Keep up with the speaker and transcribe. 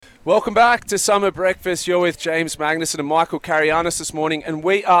Welcome back to Summer Breakfast. You're with James Magnuson and Michael Carianis this morning, and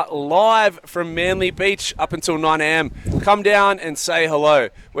we are live from Manly Beach up until 9am. Come down and say hello.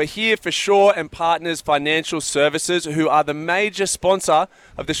 We're here for Shaw and Partners Financial Services, who are the major sponsor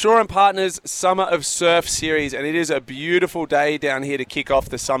of the Shaw and Partners Summer of Surf Series, and it is a beautiful day down here to kick off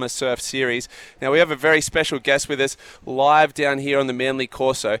the Summer Surf Series. Now, we have a very special guest with us live down here on the Manly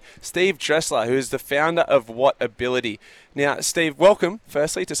Corso, Steve Dresler, who is the founder of What Ability. Now, Steve, welcome,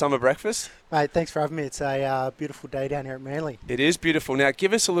 firstly, to Summer Breakfast. Mate, thanks for having me. It's a beautiful day down here at Manly. It is beautiful. Now,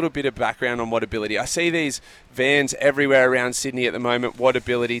 give us a little bit of background on What Ability. I see these vans everywhere around Sydney at the moment. What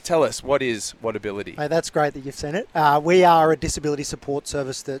Ability. Tell us, what is What Ability? Mate, that's great that you've seen it. We are a disability support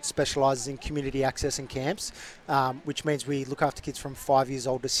service that specialises in community access and camps, which means we look after kids from 5 years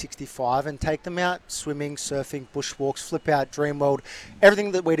old to 65 and take them out swimming, surfing, bushwalks, flip out, dream world,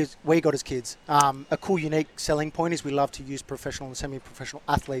 everything that we got as kids. A cool, unique selling point is we love to use professional and semi-professional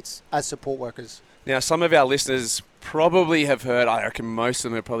athletes as support workers. Now, some of our listeners probably have heard, I reckon most of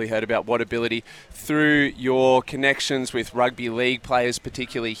them have probably heard about What Ability through your connections with rugby league players,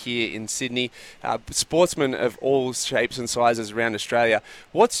 particularly here in Sydney, sportsmen of all shapes and sizes around Australia.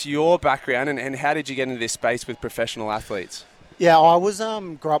 What's your background and how did you get into this space with professional athletes? Yeah, I was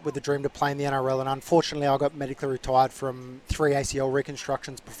grew up with the dream to play in the NRL, and unfortunately I got medically retired from 3 ACL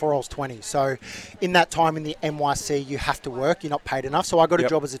reconstructions before I was 20. So in that time in the NYC, you have to work, you're not paid enough. So I got a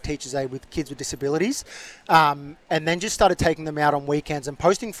job as a teacher's aide with kids with disabilities, and then just started taking them out on weekends and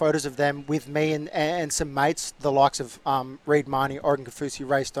posting photos of them with me and some mates, the likes of Reid Marnie, Oregon Kafusi,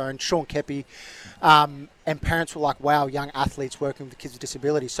 Ray Stone, Sean Kepi, and parents were like, wow, young athletes working with kids with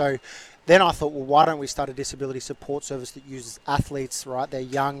disabilities. So then I thought, well, why don't we start a disability support service that uses athletes, right? They're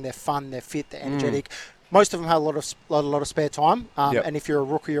young, they're fun, they're fit, they're energetic. Most of them have a lot of spare time. And if you're a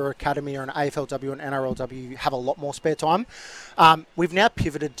rookie or academy or an AFLW or an NRLW, you have a lot more spare time. We've now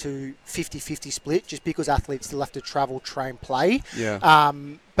pivoted to 50-50 split just because athletes still have to travel, train, play.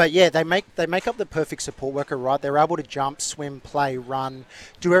 But yeah, they make up the perfect support worker, right? They're able to jump, swim, play, run,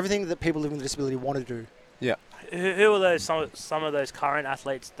 do everything that people living with a disability want to do. Yeah. Who are those some of those current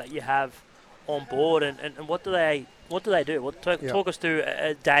athletes that you have on board, and what do they do? Talk us through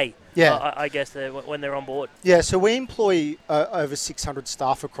a day. I guess when they're on board. Yeah, so we employ over 600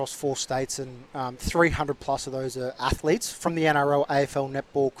 staff across 4 states, and 300 plus of those are athletes from the NRL, AFL,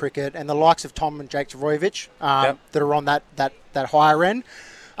 netball, cricket, and the likes of Tom and Jake Travojevic that are on that higher end.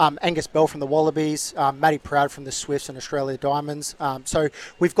 Angus Bell from the Wallabies, Matty Proud from the Swifts and Australia Diamonds. So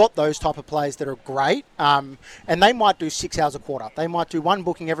we've got those type of players that are great, and they might do 6 hours a quarter. They might do one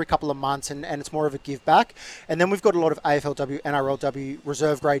booking every couple of months, and it's more of a give back. And then we've got a lot of AFLW, NRLW,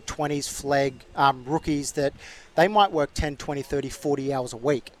 reserve grade 20s, flag, rookies that they might work 10, 20, 30, 40 hours a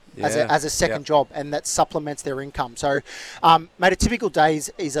week. As a second job, and that supplements their income. So, mate, a typical day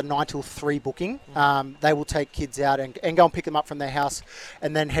is a 9 till 3 booking. They will take kids out and go and pick them up from their house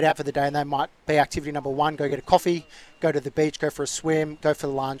and then head out for the day, and they might be activity number 1, go get a coffee, go to the beach, go for a swim, go for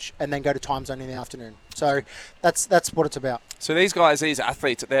lunch, and then go to time zone in the afternoon. So that's what it's about. So these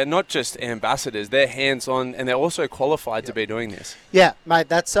athletes, they're not just ambassadors, they're hands-on, and they're also qualified to be doing this. Yeah, mate,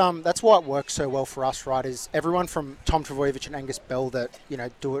 that's why it works so well for us, right, is everyone from Tom Travojevic and Angus Bell that,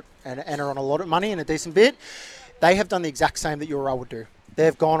 do it and are on a lot of money and a decent bit, they have done the exact same that your role would do.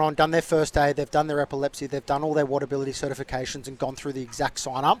 They've gone on, done their first aid, they've done their epilepsy, they've done all their What Ability certifications and gone through the exact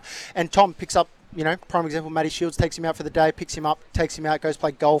sign-up. And Tom picks up, prime example, Matty Shields takes him out for the day, picks him up, takes him out, goes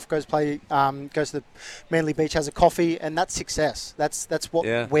play golf, goes to the Manly Beach, has a coffee, and that's success. That's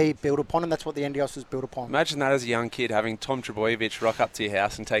what we build upon, and that's what the NDS was built upon. Imagine that as a young kid, having Tom Travojevic rock up to your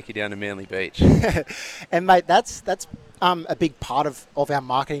house and take you down to Manly Beach. And mate, that's a big part of our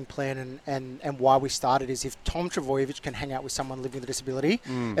marketing plan and why we started is if Tom Travojevic can hang out with someone living with a disability,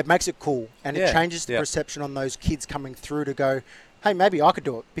 it makes it cool, and it changes the perception on those kids coming through to go, hey, maybe I could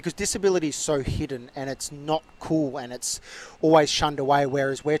do it, because disability is so hidden and it's not cool and it's always shunned away,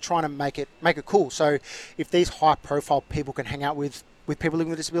 whereas we're trying to make it cool. So if these high-profile people can hang out with people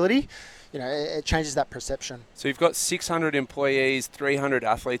living with a disability, it changes that perception. So you've got 600 employees, 300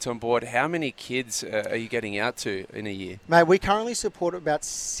 athletes on board. How many kids are you getting out to in a year? Mate, we currently support about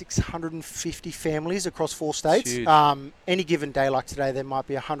 650 families across 4 states. Any given day like today, there might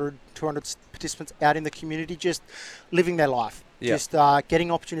be 100, 200 participants out in the community just living their life. Just getting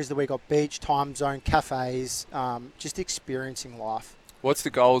opportunities that we got, beach, time zone, cafes, just experiencing life. What's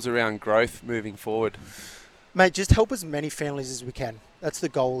the goals around growth moving forward? Mate, just help as many families as we can. That's the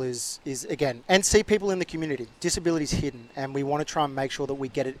goal is again, and see people in the community. Disability is hidden, and we want to try and make sure that we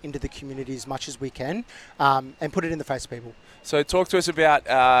get it into the community as much as we can, and put it in the face of people. So talk to us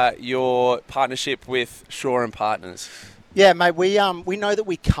about your partnership with Shaw and Partners. Yeah, mate, we know that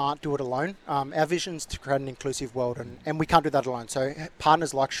we can't do it alone. Our vision is to create an inclusive world, and we can't do that alone. So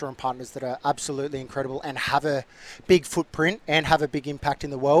partners like Shaw and Partners that are absolutely incredible and have a big footprint and have a big impact in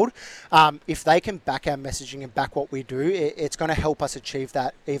the world, if they can back our messaging and back what we do, it's going to help us achieve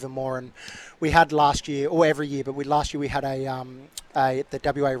that even more. And we had last year, or every year, but last year we had the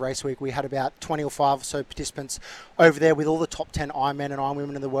WA Race Week. We had about 20 or 5 or so participants over there with all the top 10 Ironmen and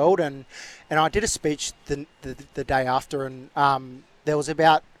Ironwomen in the world, and I did a speech the day after, and there was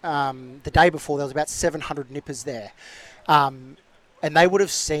about the day before there was about 700 nippers there, and they would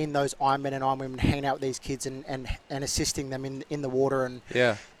have seen those Ironmen and Ironwomen hanging out with these kids and assisting them in the water, and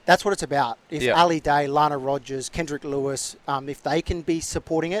that's what it's about. If Ali Day, Lana Rogers, Kendrick Lewis, if they can be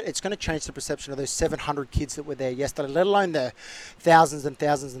supporting it, it's going to change the perception of those 700 kids that were there yesterday, let alone the thousands and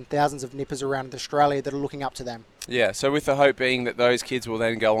thousands and thousands of nippers around Australia that are looking up to them. Yeah, so with the hope being that those kids will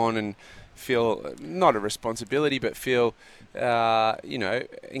then go on and feel not a responsibility, but feel,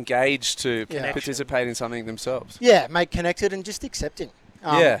 engaged to participate in something themselves. Yeah, make connected and just accepting.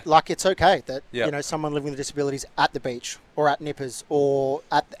 Like it's okay that someone living with disabilities at the beach or at nippers or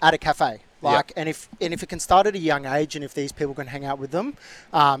at a cafe. And if it can start at a young age, and if these people can hang out with them,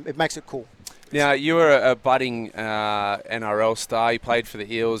 it makes it cool. Now, you were a budding NRL star. You played for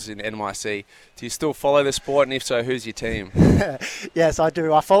the Eels in NYC. Do you still follow the sport? And if so, who's your team? Yes, I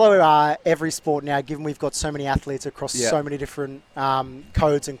do. I follow every sport now, given we've got so many athletes across so many different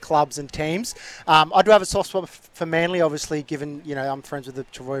codes and clubs and teams. I do have a soft spot for Manly, obviously, given, I'm friends with the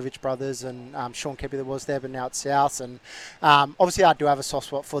Trbojevic brothers and Sean Kepi that was there, but now it's South. And obviously, I do have a soft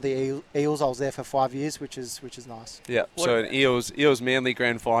spot for the Eels. I was there for 5 years, which is nice. Yeah, so an Eels Manly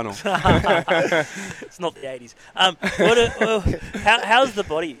grand final. It's not the 80s. How's the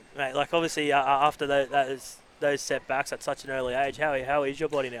body, mate? Like, obviously, after those setbacks at such an early age, how is your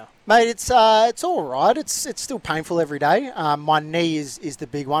body now? Mate, it's all right. It's still painful every day. My knee is the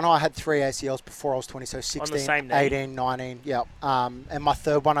big one. I had 3 ACLs before I was 20, so 16, 18, 19. Yeah. And my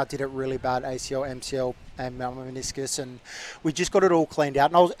third one, I did it really bad, ACL, MCL, and meniscus, and we just got it all cleaned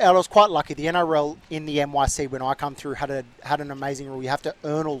out. And I was quite lucky. The NRL in the NYC, when I come through, had an amazing rule. You have to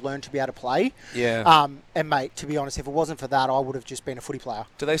earn or learn to be able to play. Yeah. And mate, to be honest, if it wasn't for that, I would have just been a footy player.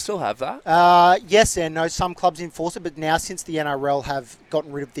 Do they still have that? Yes and no. Some clubs enforce it, but now since the NRL have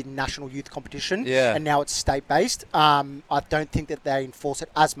gotten rid of the national youth competition, and now it's state-based, I don't think that they enforce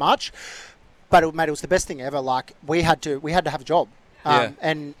it as much. But it was the best thing ever. Like, we had to have a job.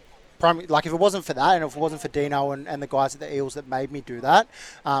 And like, if it wasn't for that, and if it wasn't for Dino and the guys at the Eels that made me do that,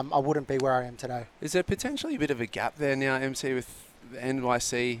 I wouldn't be where I am today. Is there potentially a bit of a gap there now, MC, with the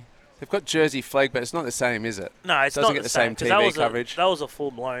NYC? They've got Jersey flag, but it's not the same, is it? No, it's not the same TV coverage. That was a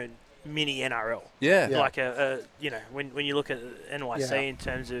full-blown mini NRL. Yeah. Like, when you look at NYC in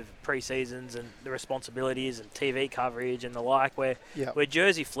terms of pre-seasons and the responsibilities and TV coverage and the like, where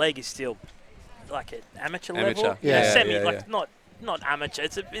Jersey flag is still like at amateur level. Not amateur.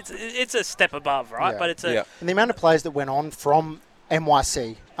 It's a step above, right? Yeah. But it's and the amount of players that went on from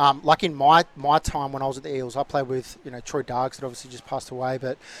NYC, like in my time when I was at the Eels, I played with Troy Dargs that obviously just passed away,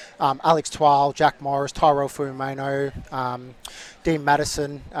 but Alex Twile, Jack Morris, Tyrell Fuimano, Dean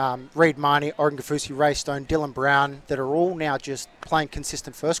Madison, Reid Marnie, Oregon Gafusi, Ray Stone, Dylan Brown, that are all now just playing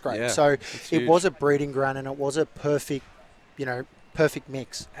consistent first grade. So it was a breeding ground, and it was a perfect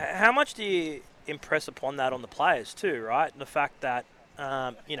mix. How much do you impress upon that on the players too, right? And the fact that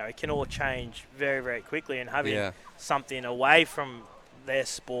it can all change very, very quickly, and having something away from their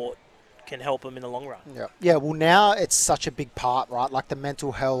sport can help them in the long run. Yeah. Well, now it's such a big part, right? Like the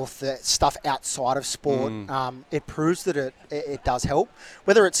mental health, the stuff outside of sport. It proves that it does help.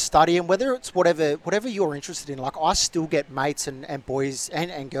 Whether it's studying, whether it's whatever you're interested in. Like, I still get mates and boys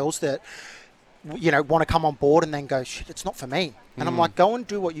and girls that want to come on board and then go, shit, it's not for me. And I'm like, go and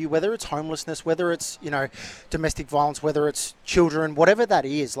do whether it's homelessness, whether it's, domestic violence, whether it's children, whatever that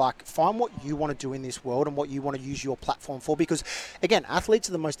is, like, find what you want to do in this world and what you want to use your platform for. Because, again, athletes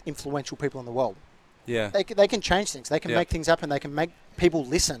are the most influential people in the world. Yeah. They can change things. They can make things happen. They can make people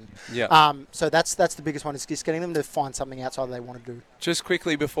listen. Yeah. So that's the biggest one, is just getting them to find something outside they want to do. Just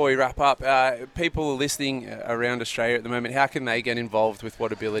quickly before we wrap up, people listening around Australia at the moment, how can they get involved with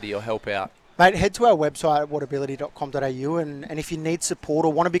Whatability or help out? Mate, head to our website at whatability.com.au, and if you need support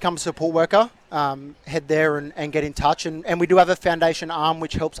or want to become a support worker, head there and get in touch. And we do have a foundation arm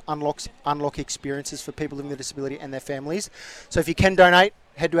which helps unlock experiences for people living with a disability and their families. So if you can donate,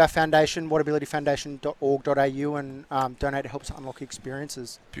 head to our foundation, whatabilityfoundation.org.au, and donate to help us unlock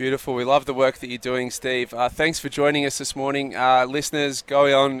experiences. Beautiful. We love the work that you're doing, Steve. Thanks for joining us this morning. Listeners,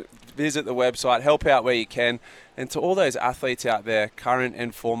 go on, visit the website, help out where you can. And to all those athletes out there, current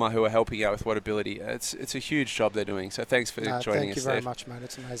and former, who are helping out with Whatability, it's a huge job they're doing. So thanks for joining us, Thank you very Steve. much, mate.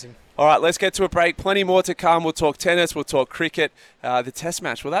 It's amazing. All right, let's get to a break. Plenty more to come. We'll talk tennis. We'll talk cricket. The test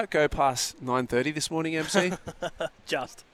match, will that go past 9:30 this morning, MC? Just.